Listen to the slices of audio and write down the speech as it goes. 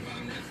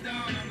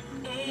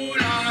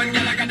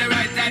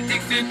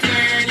tactics to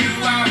turn you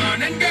on.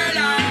 And girl,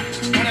 I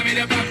wanna be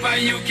the papa,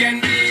 you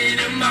can be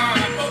the mom.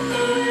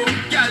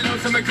 Girl, know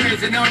some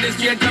crazy now. This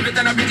straight love it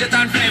and a Bridget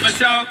and flavor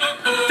show.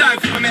 Time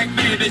for make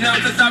baby now.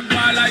 To stop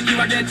ball like you,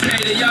 I get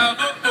shady, yo.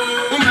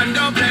 Woman,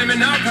 don't blame me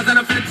now, cause I'm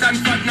a flex and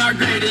fuck not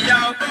greedy,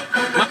 yo.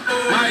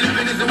 My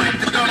living is the way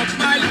to go.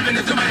 My living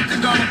is the way to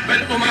go.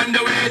 Well, woman, the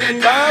way that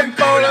time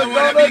cold, I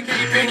wanna be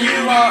keeping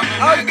you warm.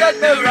 I got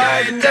the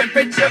right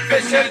temperature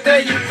for shelter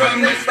you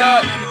from the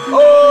storm.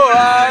 Oh,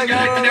 I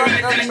got the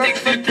right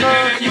tactics to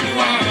turn you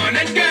on.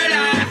 And girl,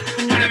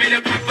 I wanna be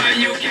the papa,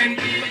 you can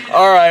be.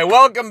 All right,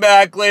 welcome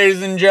back,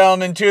 ladies and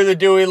gentlemen, to the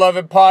Do We Love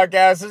It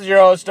podcast. This is your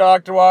host,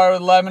 Dr. Water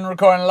with Lemon,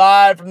 recording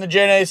live from the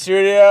JNA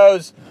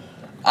Studios.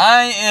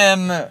 I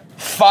am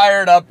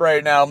fired up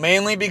right now,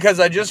 mainly because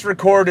I just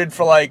recorded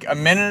for like a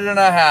minute and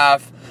a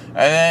half, and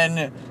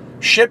then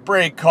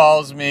Shitbreak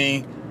calls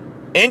me,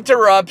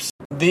 interrupts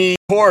the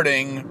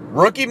recording,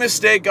 rookie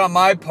mistake on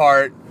my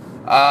part.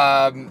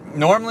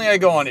 Normally I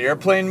go on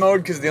airplane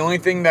mode because the only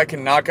thing that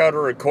can knock out a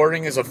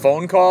recording is a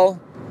phone call.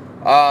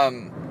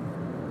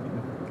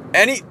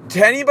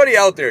 To anybody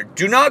out there,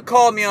 do not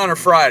call me on a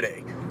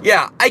Friday.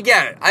 Yeah, I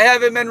get it. I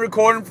haven't been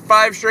recording for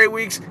 5 straight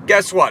weeks.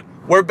 Guess what?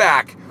 We're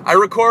back. I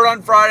record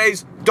on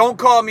Fridays. Don't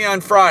call me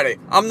on Friday.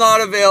 I'm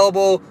not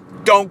available.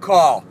 Don't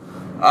call.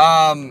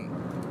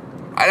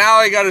 Now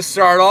I got to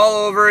start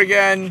all over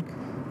again.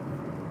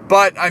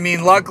 But, I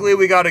mean, luckily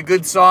we got a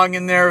good song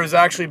in there. It was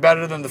actually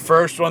better than the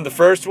first one. The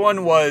first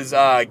one was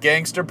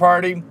Gangster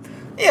Party.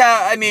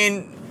 Yeah, I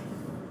mean,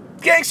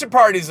 Gangster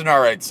Party's an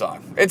alright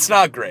song. It's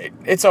not great.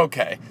 It's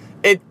okay.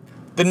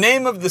 The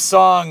name of the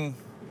song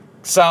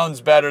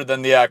sounds better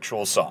than the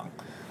actual song.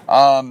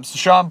 So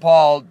Sean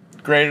Paul,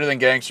 greater than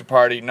Gangster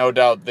Party, no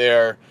doubt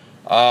there.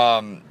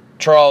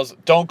 Charles,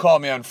 don't call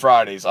me on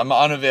Fridays. I'm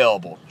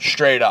unavailable,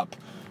 straight up.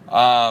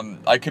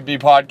 I could be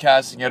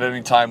podcasting at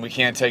any time. We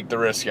can't take the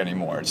risk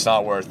anymore. It's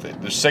not worth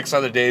it. There's 6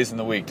 other days in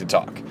the week to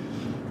talk.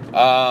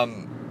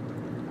 Alright,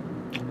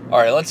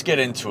 let's get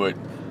into it.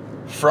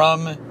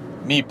 From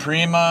Mi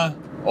Prima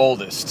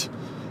Oldest.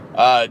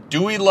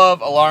 Do we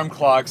love alarm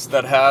clocks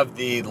that have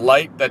the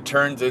light that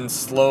turns on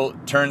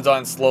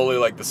slowly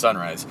like the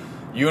sunrise?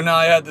 You and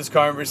I had this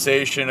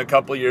conversation a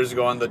couple years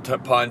ago on the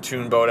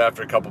pontoon boat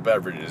after a couple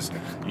beverages.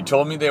 You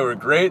told me they were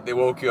great, they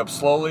woke you up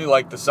slowly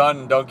like the sun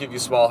and don't give you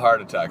small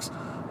heart attacks.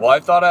 Well,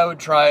 I thought I would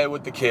try it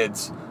with the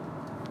kids.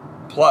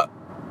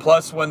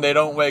 Plus, when they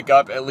don't wake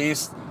up, at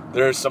least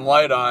there's some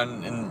light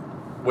on and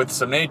with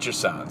some nature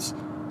sounds.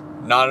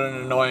 Not an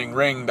annoying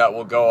ring that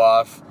will go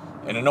off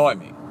and annoy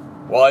me.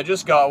 Well, I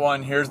just got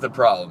one. Here's the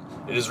problem.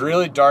 It is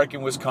really dark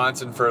in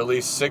Wisconsin for at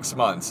least 6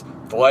 months.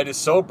 The light is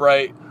so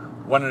bright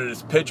when it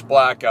is pitch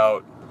black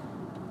out,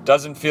 it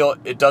doesn't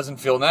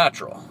feel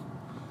natural.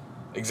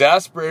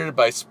 Exasperated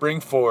by spring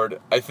forward,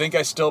 I think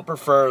I still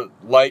prefer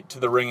light to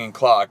the ringing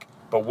clock,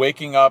 but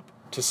waking up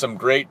to some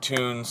great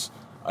tunes,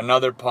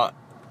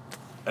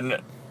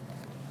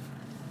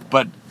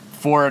 but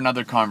for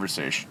another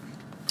conversation.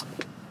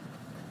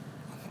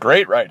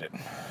 Great writing.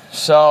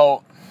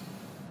 So,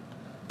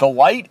 the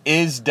light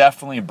is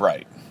definitely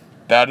bright.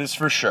 That is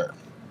for sure.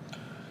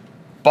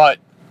 But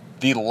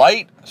the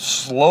light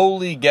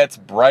slowly gets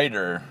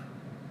brighter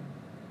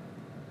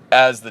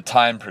as the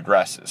time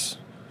progresses.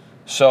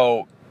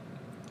 So,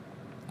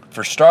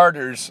 for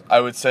starters,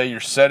 I would say you're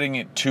setting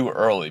it too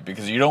early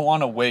because you don't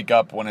want to wake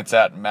up when it's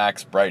at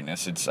max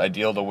brightness. It's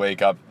ideal to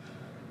wake up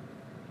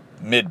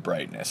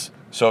mid-brightness.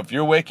 So if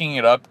you're waking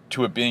it up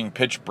to it being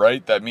pitch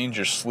bright, that means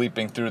you're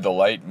sleeping through the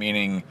light,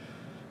 meaning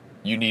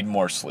you need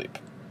more sleep.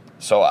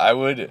 So I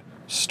would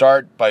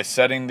start by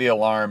setting the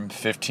alarm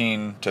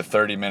 15 to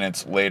 30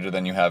 minutes later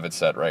than you have it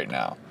set right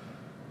now.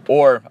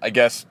 Or, I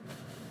guess,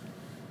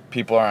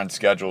 people are on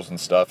schedules and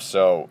stuff,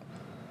 so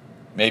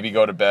maybe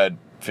go to bed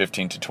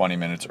 15 to 20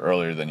 minutes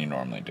earlier than you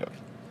normally do.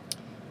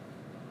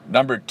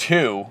 Number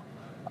 2,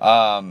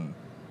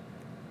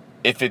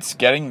 if it's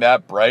getting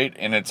that bright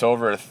and it's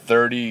over a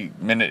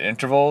 30-minute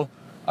interval,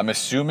 I'm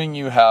assuming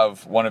you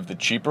have one of the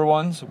cheaper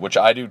ones, which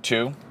I do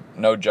too.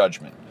 No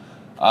judgment.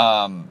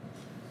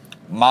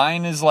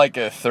 Mine is like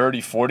a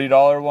 $30,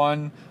 $40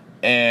 one,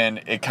 and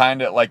it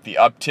kind of like the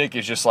uptick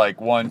is just like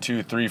 1,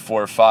 2, 3,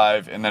 4,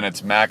 5, and then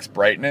it's max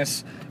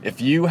brightness. If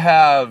you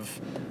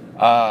have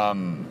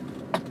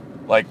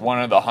like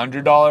one of the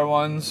 $100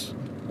 ones,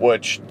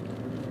 which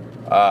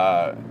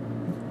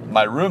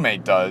my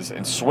roommate does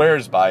and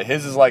swears by,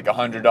 his is like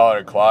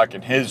 $100 clock,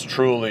 and his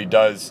truly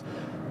does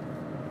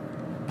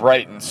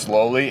brighten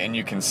slowly, and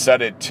you can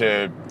set it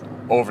to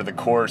over the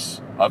course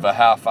of a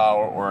half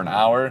hour or an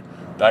hour.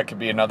 That could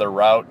be another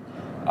route.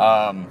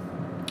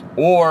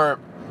 Or,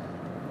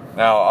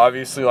 now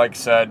obviously, like I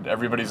said,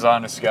 everybody's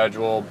on a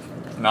schedule,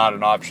 not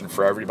an option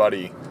for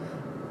everybody.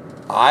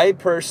 I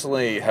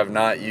personally have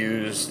not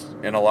used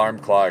an alarm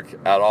clock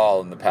at all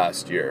in the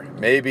past year.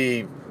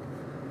 Maybe,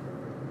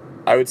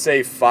 I would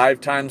say 5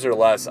 times or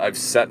less I've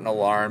set an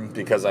alarm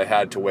because I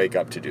had to wake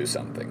up to do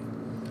something.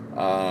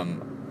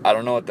 I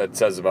don't know what that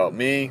says about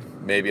me.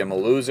 Maybe I'm a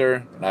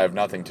loser and I have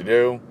nothing to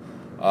do.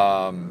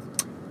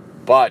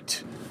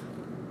 But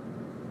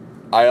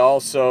I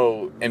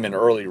also am an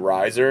early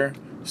riser,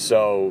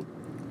 so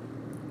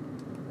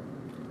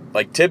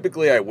like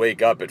typically I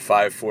wake up at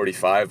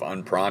 5:45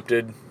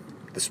 unprompted.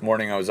 This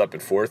morning I was up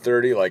at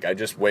 4:30. Like I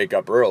just wake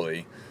up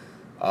early.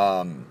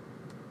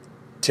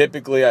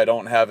 Typically I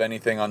don't have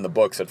anything on the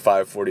books at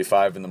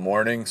 5:45 in the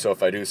morning, so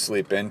if I do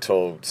sleep in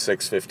till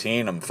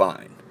 6:15, I'm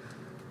fine.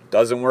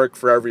 Doesn't work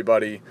for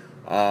everybody,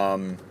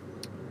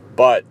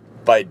 but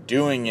by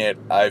doing it,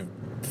 I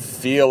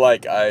feel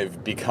like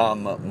I've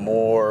become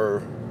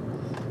more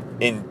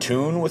in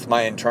tune with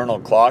my internal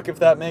clock, if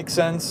that makes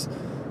sense.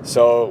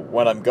 So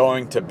when I'm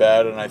going to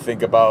bed and I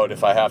think about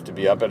if I have to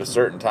be up at a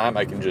certain time,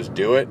 I can just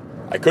do it.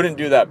 I couldn't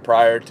do that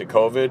prior to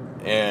COVID,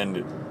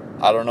 and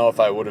I don't know if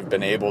I would have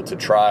been able to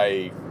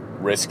try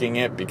risking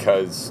it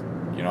because,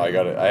 you know,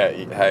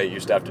 I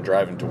used to have to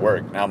drive into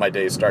work. Now my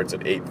day starts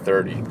at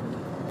 8:30.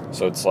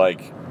 So it's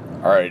like,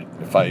 all right,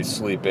 if I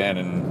sleep in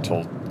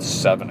until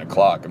 7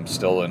 o'clock, I'm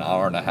still an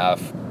hour and a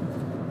half.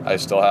 I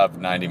still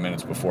have 90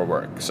 minutes before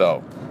work.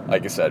 So,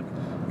 like I said,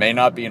 may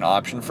not be an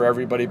option for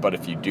everybody, but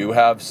if you do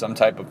have some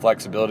type of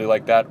flexibility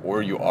like that,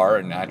 or you are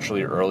a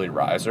naturally early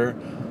riser,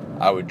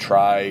 I would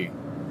try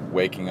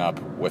waking up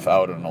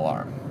without an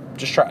alarm.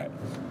 Just try it.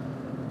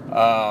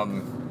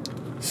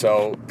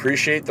 So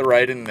appreciate the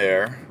write in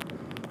there.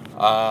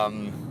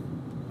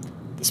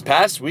 This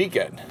past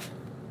weekend,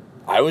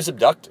 I was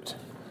abducted.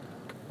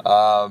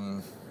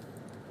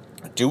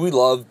 Do we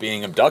love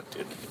being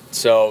abducted?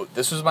 So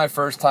this was my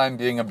first time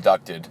being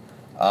abducted.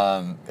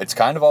 It's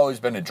kind of always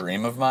been a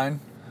dream of mine.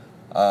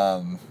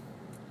 I've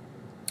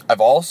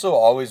also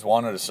always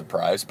wanted a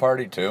surprise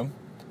party too,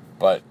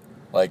 but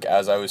like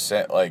as I was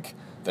saying, like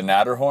the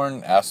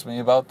Natterhorn asked me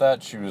about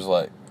that. She was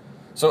like,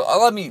 so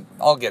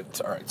I'll get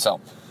it. All right.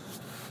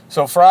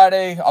 So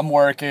Friday I'm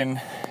working,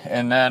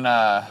 and then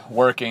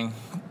working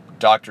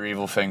Dr.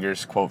 Evil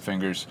Fingers, quote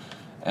fingers.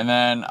 And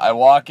then I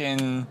walk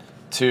in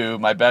to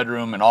my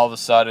bedroom, and all of a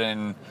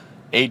sudden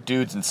 8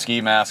 dudes in ski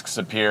masks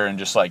appear and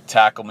just like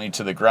tackle me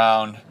to the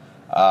ground.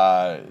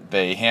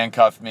 They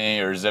handcuff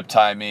me or zip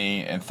tie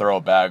me and throw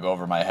a bag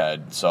over my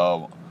head.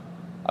 So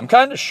I'm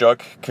kind of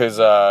shook because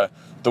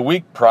the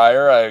week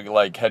prior I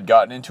like had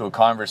gotten into a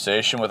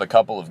conversation with a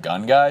couple of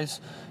gun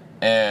guys,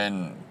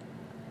 and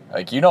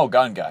like, you know,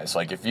 gun guys,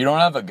 like if you don't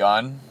have a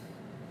gun,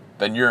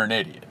 then you're an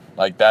idiot.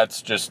 Like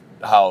that's just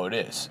how it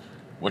is,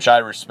 which I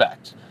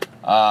respect.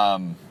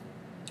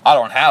 I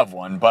don't have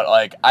one, but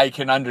like I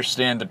can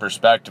understand the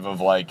perspective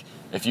of like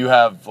if you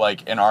have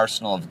like an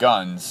arsenal of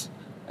guns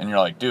and you're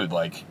like, dude,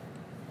 like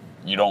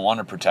you don't want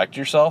to protect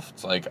yourself.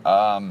 It's like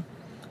I'm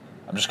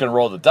just gonna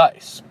roll the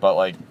dice, but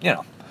like, you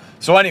know.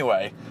 So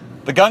anyway,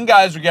 the gun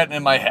guys were getting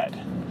in my head.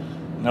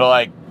 And they're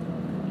like,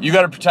 you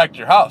got to protect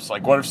your house.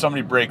 Like, what if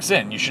somebody breaks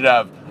in? You should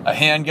have a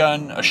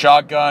handgun, a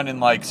shotgun,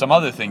 and like some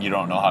other thing you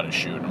don't know how to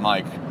shoot. I'm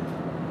like,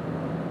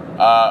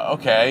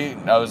 okay.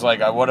 I was like,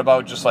 what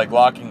about just like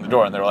locking the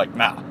door? And they were like,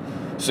 nah.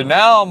 So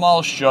now I'm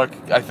all shook.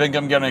 I think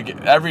I'm gonna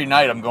get, every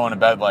night I'm going to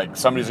bed like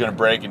somebody's gonna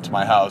break into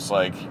my house.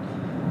 Like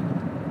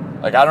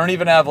I don't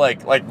even have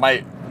like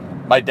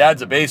my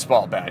dad's a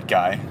baseball bat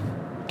guy,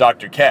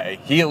 Dr. K.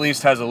 He at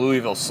least has a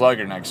Louisville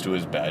Slugger next to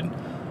his bed.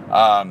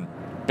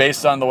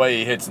 Based on the way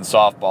he hits in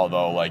softball,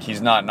 though, like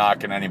he's not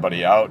knocking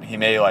anybody out. He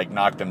may like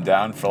knock them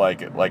down for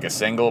like a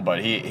single,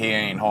 but he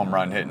ain't home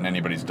run hitting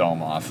anybody's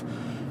dome off.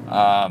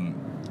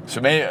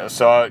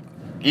 So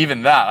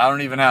even that, I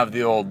don't even have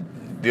the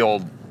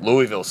old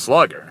Louisville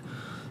Slugger.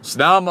 So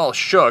now I'm all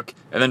shook,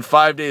 and then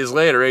 5 days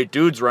later, 8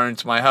 dudes run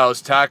into my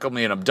house, tackle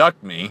me, and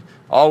abduct me,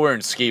 all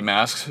wearing ski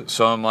masks.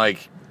 So I'm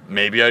like,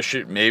 I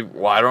should be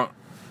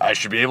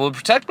able to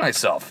protect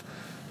myself.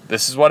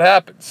 This is what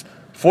happens.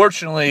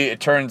 Fortunately, it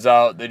turns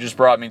out they just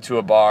brought me to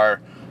a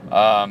bar.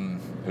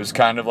 It was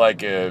kind of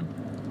like a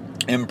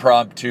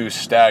impromptu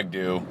stag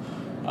do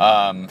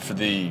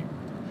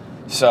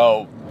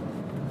so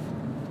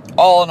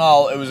all in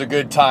all, it was a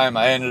good time.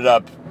 I ended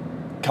up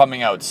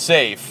coming out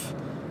safe,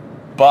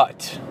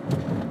 but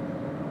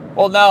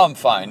well, now I'm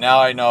fine. Now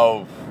I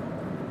know.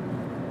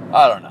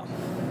 I don't know.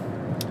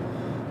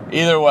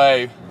 Either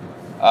way,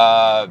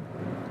 I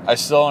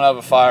still don't have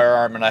a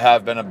firearm, and I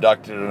have been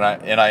abducted, and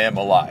I am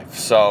alive.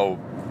 So,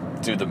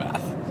 do the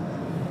math.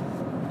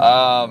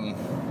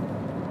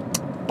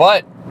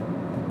 But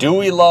do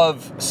we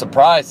love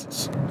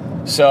surprises?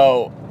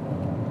 So,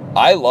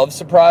 I love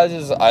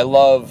surprises. I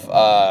love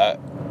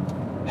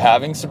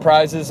having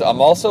surprises. I'm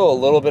also a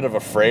little bit of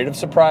afraid of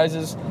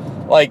surprises.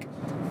 Like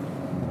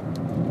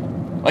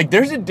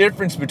there's a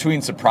difference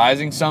between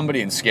surprising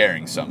somebody and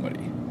scaring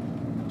somebody.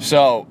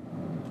 So,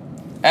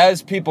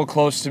 as people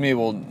close to me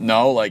will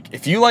know, like,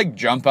 if you, like,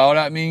 jump out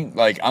at me,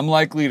 like, I'm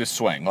likely to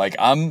swing. Like,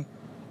 I'm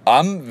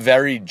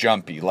very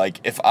jumpy. Like,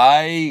 if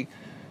I'm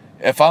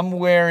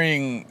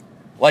wearing,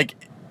 like,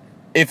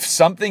 if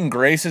something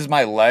graces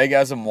my leg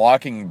as I'm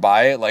walking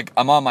by it, like,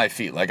 I'm on my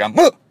feet. Like, and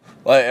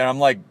I'm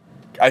like,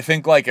 I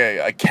think, like,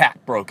 a cat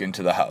broke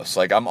into the house.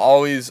 Like, I'm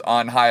always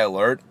on high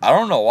alert. I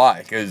don't know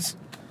why, because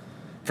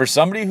for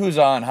somebody who's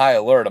on high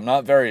alert, I'm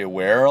not very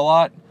aware a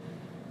lot.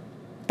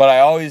 But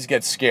I always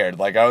get scared.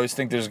 Like, I always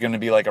think there's going to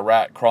be, like, a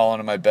rat crawling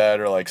in my bed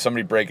or, like,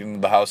 somebody breaking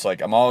into the house.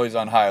 Like, I'm always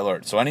on high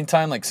alert. So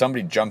anytime, like,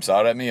 somebody jumps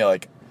out at me,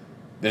 like,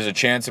 there's a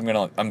chance I'm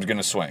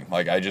gonna swing.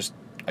 Like, I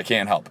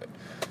can't help it.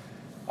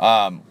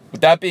 With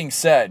that being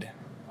said,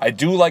 I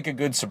do like a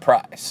good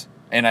surprise.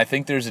 And I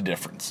think there's a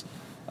difference.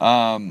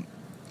 So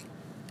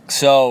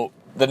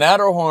the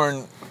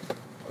Natterhorn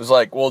was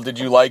like, well, did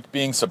you like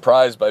being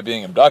surprised by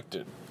being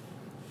abducted?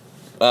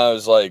 I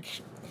was like,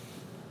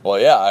 well,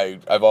 yeah,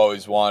 I've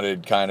always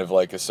wanted kind of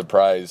like a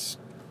surprise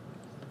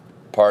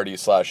party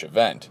 /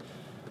 event.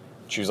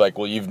 She was like,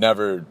 well, you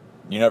never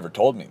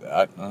told me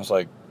that. And I was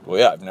like, well,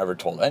 yeah, I've never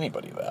told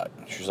anybody that.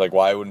 She was like,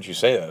 why wouldn't you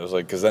say that? I was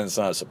like, because then it's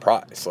not a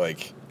surprise.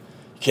 Like,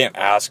 you can't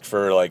ask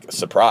for like a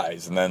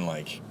surprise and then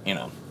like, you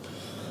know.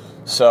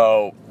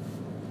 So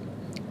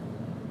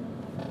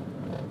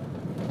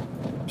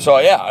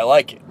yeah, I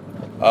like it.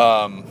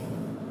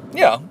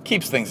 Yeah,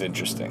 keeps things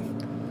interesting.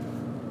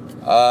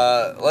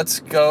 Let's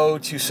go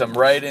to some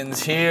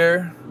write-ins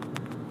here.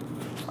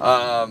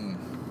 All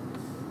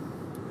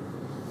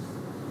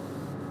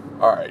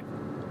right.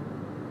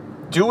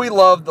 Do we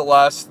love the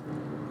last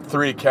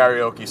 3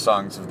 karaoke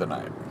songs of the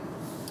night?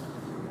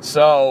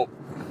 So,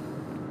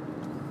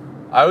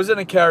 I was in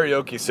a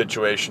karaoke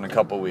situation a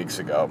couple weeks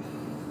ago.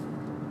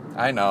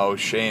 I know,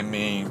 shame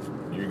me,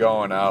 you're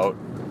going out,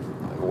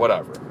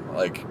 whatever.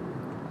 Like,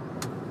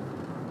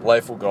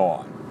 life will go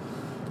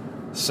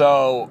on.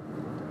 So,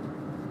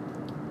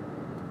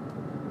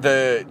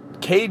 the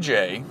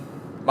KJ,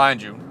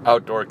 mind you,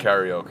 outdoor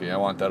karaoke, I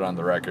want that on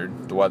the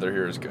record. The weather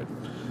here is good.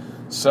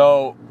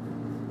 So,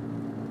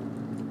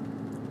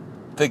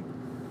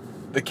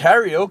 the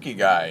karaoke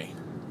guy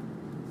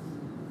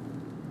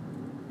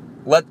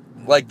let,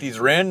 like, these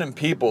random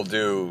people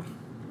do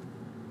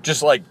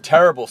just, like,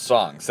 terrible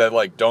songs that,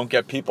 like, don't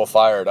get people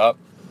fired up.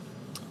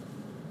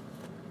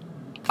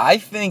 I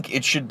think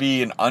it should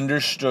be an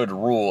understood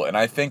rule, and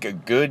I think a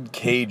good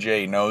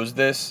KJ knows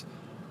this.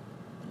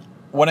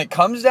 When it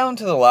comes down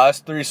to the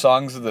last 3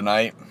 songs of the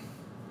night,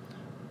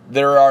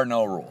 there are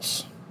no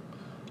rules.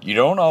 You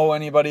don't owe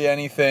anybody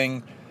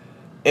anything.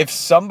 If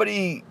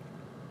somebody,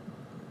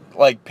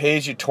 like,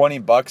 pays you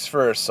 $20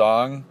 for a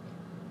song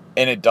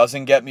and it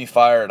doesn't get me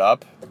fired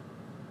up,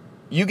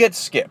 you get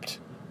skipped.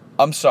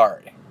 I'm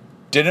sorry.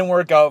 Didn't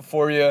work out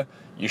for you.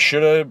 You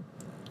should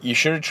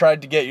have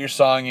tried to get your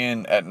song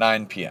in at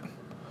 9 p.m.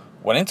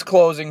 When it's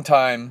closing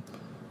time,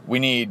 we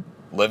need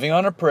Living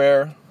on a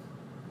Prayer.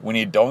 We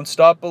need Don't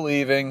Stop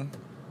Believing.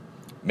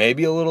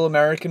 Maybe a little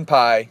American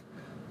Pie.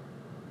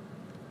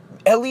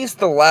 At least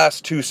the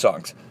last 2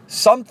 songs.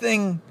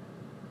 Something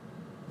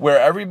where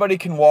everybody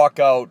can walk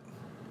out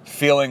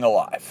feeling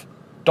alive.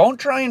 Don't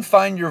try and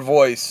find your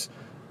voice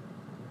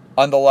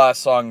on the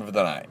last song of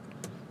the night.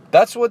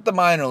 That's what the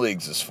minor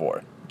leagues is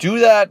for. Do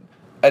that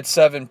at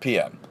 7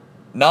 p.m.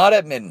 Not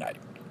at midnight.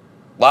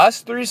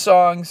 Last 3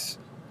 songs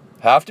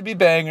have to be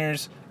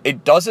bangers.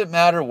 It doesn't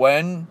matter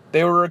when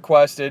they were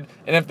requested.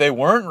 And if they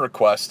weren't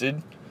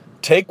requested,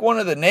 take one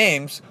of the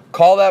names,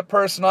 call that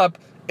person up,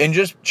 and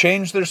just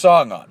change their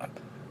song on them.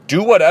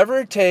 Do whatever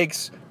it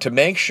takes to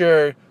make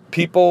sure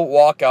people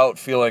walk out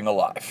feeling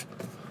alive.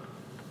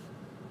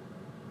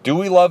 Do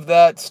we love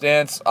that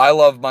stance? I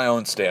love my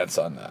own stance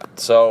on that.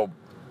 So,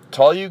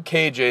 to all you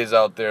KJs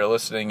out there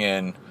listening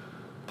in,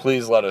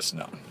 please let us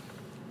know.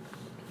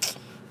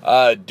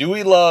 Do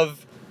we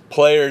love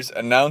players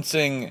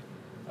announcing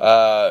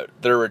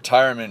their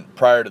retirement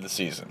prior to the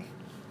season?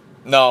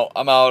 No,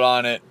 I'm out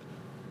on it.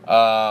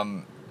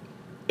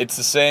 It's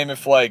the same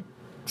if, like,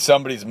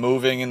 somebody's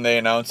moving and they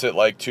announce it,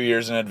 like, 2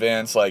 years in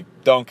advance. Like,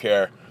 don't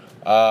care.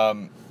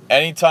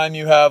 Anytime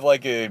you have,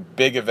 like, a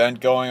big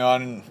event going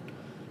on,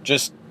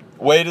 just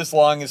wait as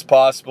long as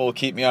possible.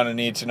 Keep me on a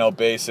need-to-know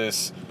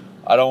basis.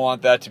 I don't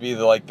want that to be,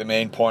 the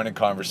main point of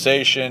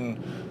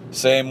conversation.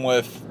 Same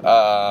with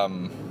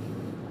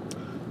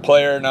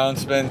player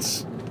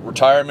announcements,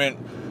 retirement.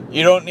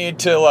 You don't need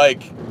to,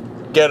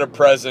 get a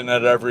present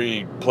at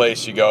every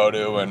place you go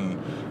to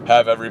and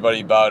have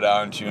everybody bow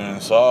down to you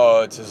and say,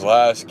 oh, it's his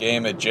last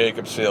game at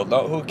Jacobs Field.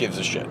 No, who gives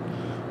a shit?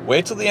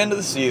 Wait till the end of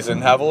the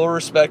season. Have a little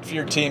respect for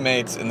your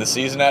teammates in the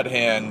season at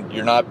hand.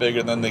 You're not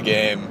bigger than the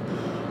game.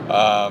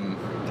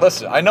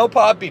 Listen, I know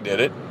Poppy did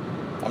it.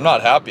 I'm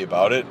not happy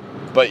about it.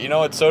 But you know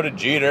what? So did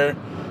Jeter.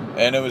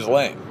 And it was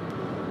lame.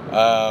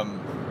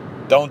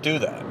 Don't do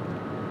that.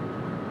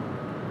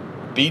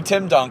 Be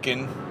Tim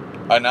Duncan.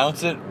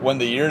 Announce it when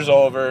the year's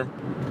over.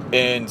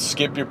 And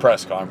skip your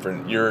press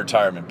conference, your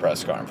retirement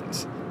press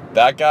conference.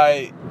 That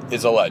guy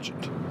is a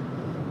legend.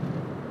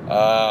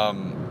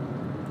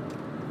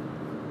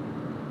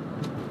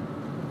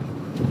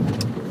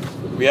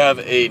 We have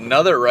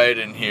another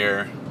write-in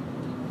here.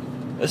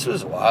 This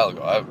was a while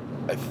ago.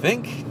 I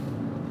think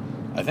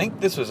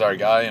this was our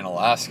guy in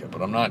Alaska,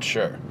 but I'm not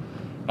sure.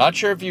 Not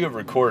sure if you have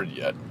recorded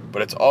yet,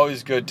 but it's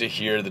always good to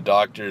hear the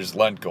doctor's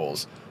Lent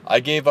goals. I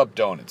gave up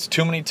donuts.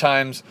 Too many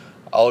times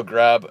I'll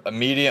grab a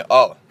medium...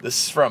 Oh,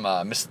 this is from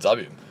Mr.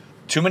 W.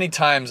 Too many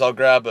times I'll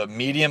grab a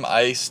medium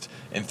iced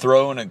and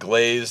throw in a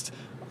glazed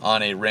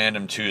on a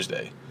random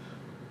Tuesday.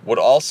 would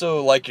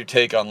also like your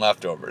take on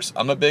leftovers.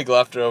 I'm a big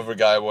leftover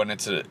guy when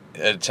it's an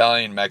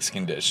Italian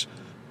Mexican dish.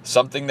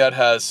 Something that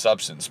has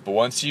substance. But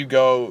once you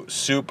go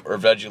soup or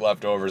veggie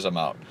leftovers, I'm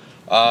out.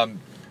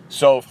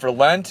 So for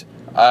Lent,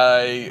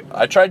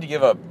 I tried to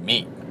give up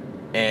meat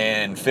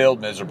and failed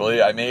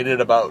miserably. I made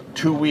it about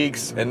 2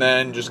 weeks and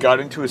then just got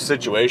into a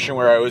situation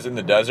where I was in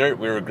the desert.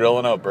 We were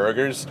grilling out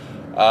burgers.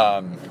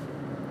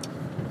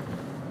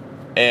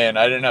 And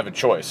I didn't have a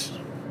choice.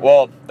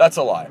 Well, that's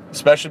a lie,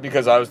 especially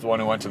because I was the one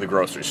who went to the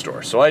grocery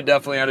store. So I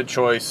definitely had a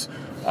choice,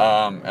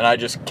 and I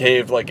just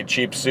caved like a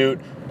cheap suit.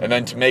 And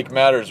then to make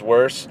matters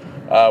worse,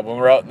 when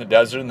we're out in the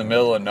desert in the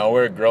middle of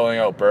nowhere grilling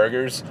out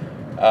burgers,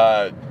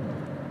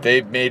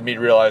 they made me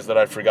realize that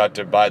I forgot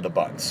to buy the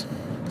buns.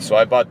 So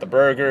I bought the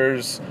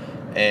burgers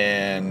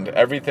and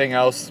everything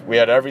else. We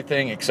had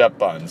everything except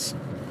buns.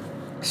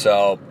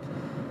 So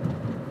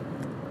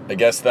I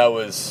guess that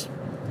was,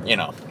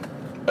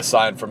 a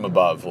sign from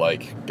above,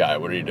 like, guy,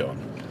 what are you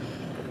doing?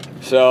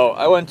 So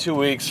I went 2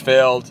 weeks,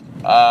 failed.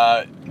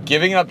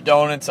 Giving up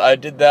donuts, I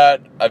did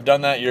that. I've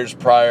done that years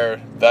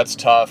prior. That's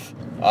tough.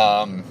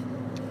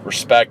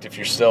 Respect if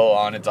you're still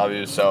on it,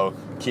 obviously, so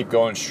keep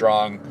going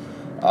strong.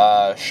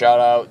 Shout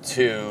out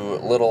to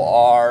Little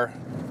R,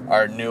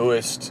 our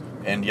newest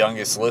and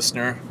youngest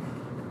listener.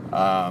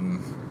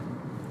 And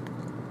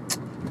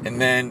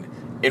then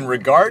in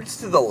regards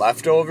to the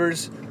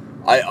leftovers,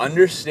 I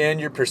understand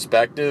your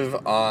perspective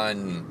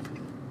on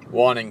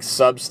wanting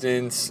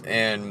substance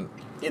and,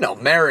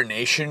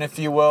 marination, if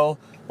you will.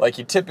 Like,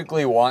 you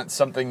typically want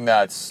something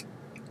that's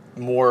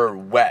more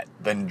wet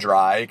than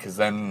dry, because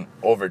then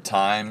over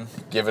time,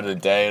 give it a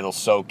day, it'll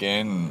soak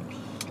in, and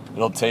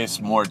it'll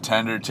taste more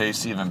tender,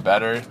 taste even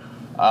better.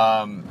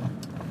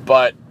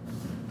 But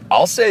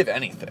I'll save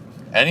anything.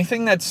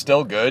 Anything that's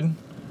still good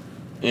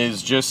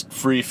is just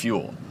free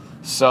fuel.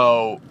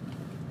 So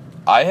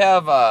I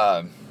have,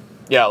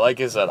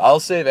 like I said, I'll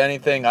save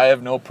anything. I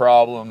have no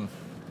problem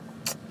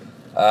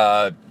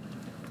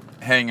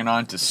hanging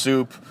on to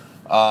soup.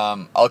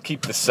 I'll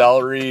keep the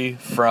celery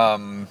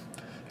from,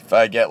 if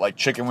I get like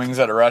chicken wings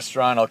at a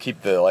restaurant, I'll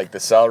keep the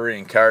celery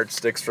and carrot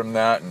sticks from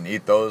that and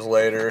eat those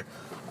later.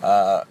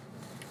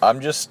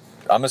 I'm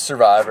a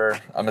survivor.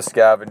 I'm a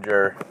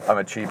scavenger. I'm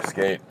a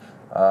cheapskate.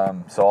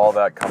 So all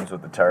that comes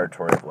with the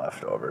territory of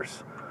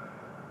leftovers.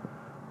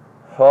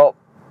 Well,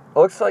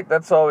 looks like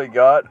that's all we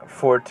got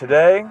for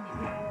today.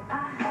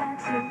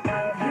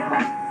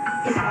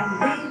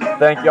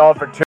 Thank you all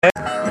for tuning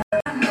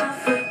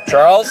in.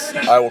 Charles,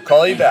 I will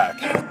call you back.